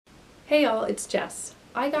Hey y'all, it's Jess.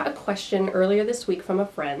 I got a question earlier this week from a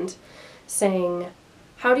friend saying,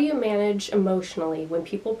 how do you manage emotionally when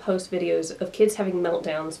people post videos of kids having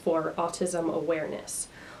meltdowns for autism awareness?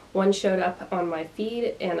 One showed up on my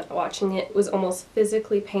feed and watching it was almost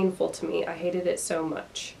physically painful to me. I hated it so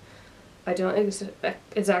much. I don't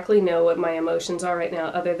exactly know what my emotions are right now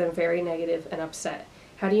other than very negative and upset.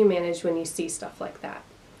 How do you manage when you see stuff like that?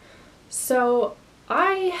 So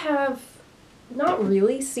I have not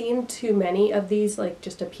really seen too many of these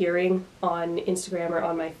just appearing on Instagram or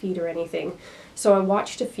on my feed or anything. So I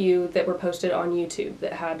watched a few that were posted on YouTube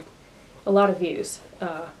that had a lot of views,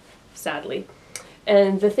 sadly.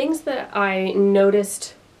 And the things that I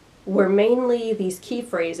noticed were mainly these key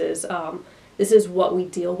phrases, this is what we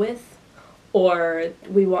deal with, or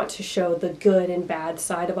we want to show the good and bad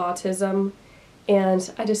side of autism.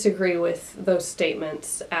 And I disagree with those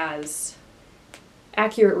statements as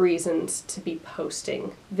accurate reasons to be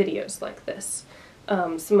posting videos like this.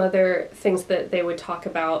 Some other things that they would talk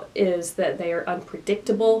about is that they are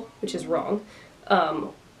unpredictable, which is wrong,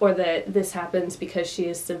 or that this happens because she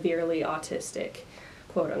is severely autistic,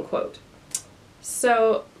 quote unquote.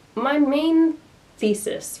 So my main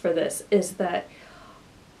thesis for this is that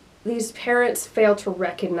these parents fail to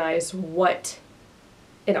recognize what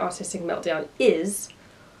an autistic meltdown is,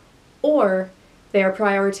 or they are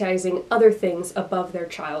prioritizing other things above their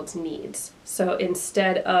child's needs. So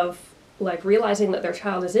instead of realizing that their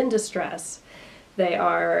child is in distress, they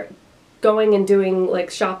are going and doing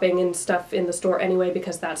shopping and stuff in the store anyway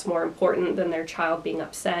because that's more important than their child being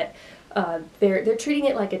upset. They're treating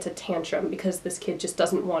it like it's a tantrum because this kid just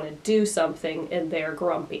doesn't want to do something and they're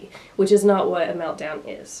grumpy, which is not what a meltdown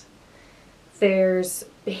is. There's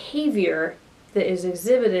behavior that is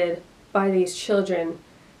exhibited by these children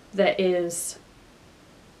that is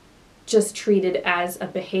just treated as a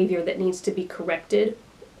behavior that needs to be corrected,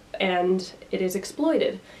 and it is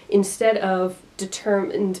exploited instead of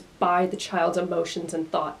determined by the child's emotions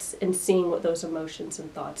and thoughts and seeing what those emotions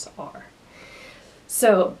and thoughts are.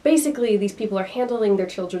 So basically these people are handling their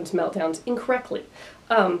children's meltdowns incorrectly.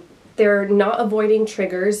 They're not avoiding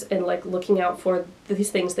triggers and looking out for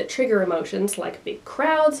these things that trigger emotions like big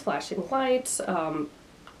crowds, flashing lights,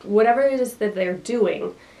 whatever it is that they're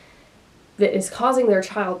doing that is causing their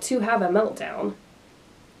child to have a meltdown.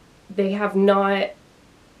 They have not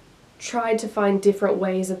tried to find different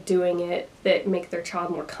ways of doing it that make their child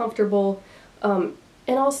more comfortable. And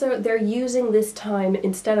also they're using this time,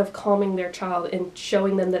 instead of calming their child and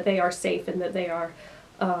showing them that they are safe and that they are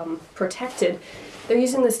protected, they're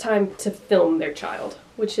using this time to film their child,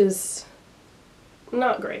 which is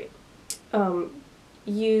not great.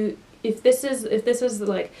 If this is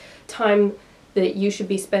time that you should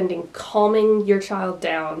be spending calming your child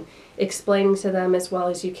down, explaining to them as well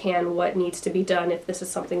as you can what needs to be done if this is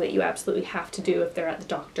something that you absolutely have to do, if they're at the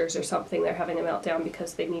doctor's or something, they're having a meltdown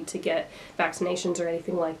because they need to get vaccinations or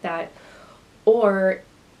anything like that, or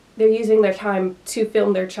they're using their time to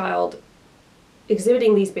film their child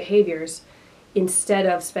exhibiting these behaviors instead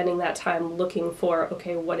of spending that time looking for,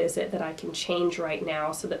 okay, what is it that I can change right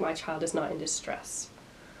now so that my child is not in distress.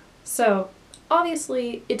 So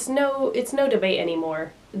obviously, it's no debate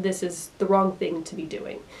anymore. This is the wrong thing to be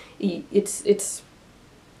doing. It's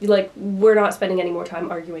we're not spending any more time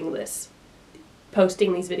arguing this.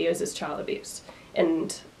 Posting these videos is child abuse,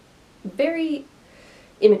 and very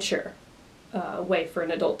immature way for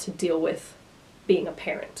an adult to deal with being a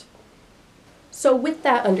parent. So with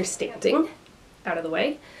that understanding out of the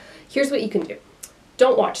way, here's what you can do.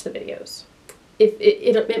 Don't watch the videos. If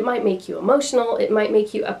it might make you emotional, it might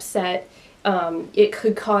make you upset. It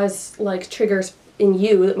could cause triggers in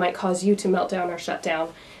you that might cause you to melt down or shut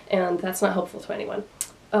down, and that's not helpful to anyone.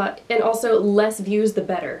 And also, less views the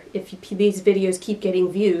better. If these videos keep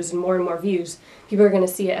getting views and more views, people are going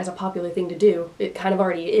to see it as a popular thing to do. It kind of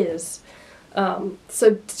already is.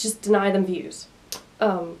 So just deny them views.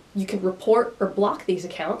 You can report or block these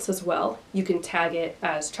accounts as well. You can tag it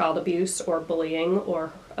as child abuse or bullying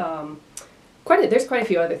or there's quite a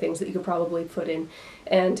few other things that you could probably put in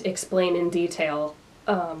and explain in detail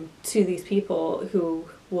to these people who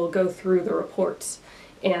will go through the reports,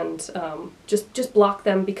 and just block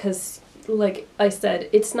them because, like I said,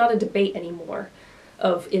 it's not a debate anymore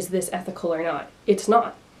of is this ethical or not. It's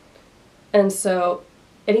not. And so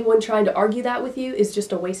anyone trying to argue that with you is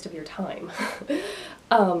just a waste of your time.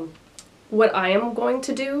 What I am going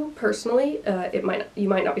to do personally, you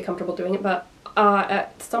might not be comfortable doing it, but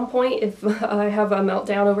at some point, if I have a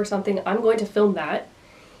meltdown over something, I'm going to film that,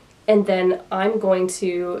 and then I'm going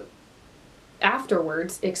to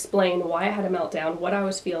afterwards explain why I had a meltdown, what I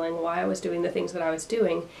was feeling, why I was doing the things that I was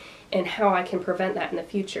doing, and how I can prevent that in the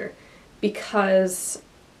future. because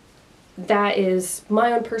that is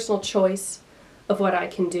my own personal choice of what I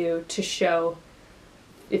can do to show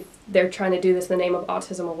if they're trying to do this in the name of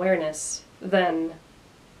autism awareness, then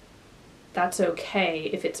that's okay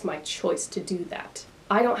if it's my choice to do that.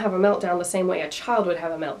 I don't have a meltdown the same way a child would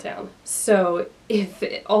have a meltdown. So if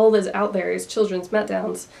all that's out there is children's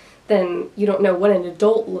meltdowns, then you don't know what an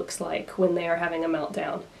adult looks like when they are having a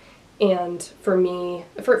meltdown. And for me,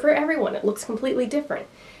 for everyone, it looks completely different.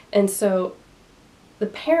 And so the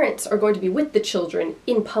parents are going to be with the children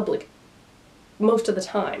in public most of the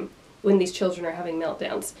time when these children are having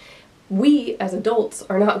meltdowns. We, as adults,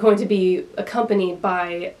 are not going to be accompanied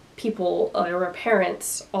by people or our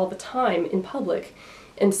parents all the time in public.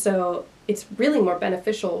 And so it's really more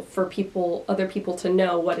beneficial for other people to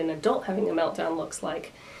know what an adult having a meltdown looks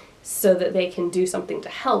like so that they can do something to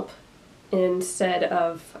help instead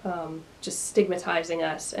of just stigmatizing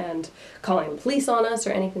us and calling the police on us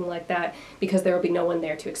or anything like that, because there will be no one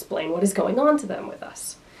there to explain what is going on to them with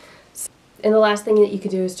us. And the last thing that you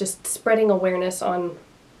could do is just spreading awareness on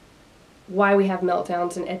why we have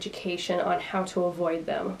meltdowns and education on how to avoid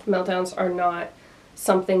them. Meltdowns are not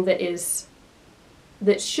something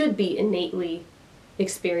that should be innately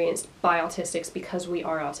experienced by autistics because we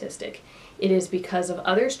are autistic. It is because of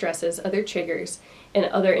other stresses, other triggers, and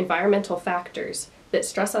other environmental factors that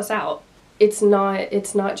stress us out. It's not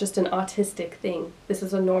just an autistic thing. This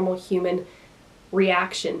is a normal human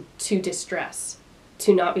reaction to distress,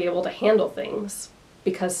 to not be able to handle things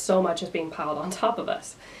because so much is being piled on top of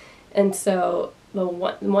us. And so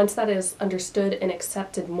once that is understood and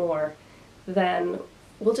accepted more, then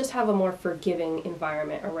we'll just have a more forgiving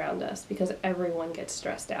environment around us, because everyone gets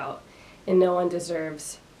stressed out and no one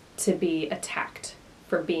deserves to be attacked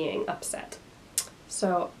for being upset.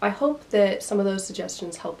 So I hope that some of those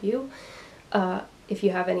suggestions help you. If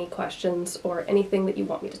you have any questions or anything that you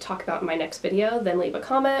want me to talk about in my next video, then leave a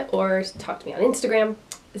comment or talk to me on Instagram.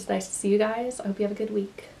 It's nice to see you guys. I hope you have a good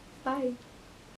week. Bye.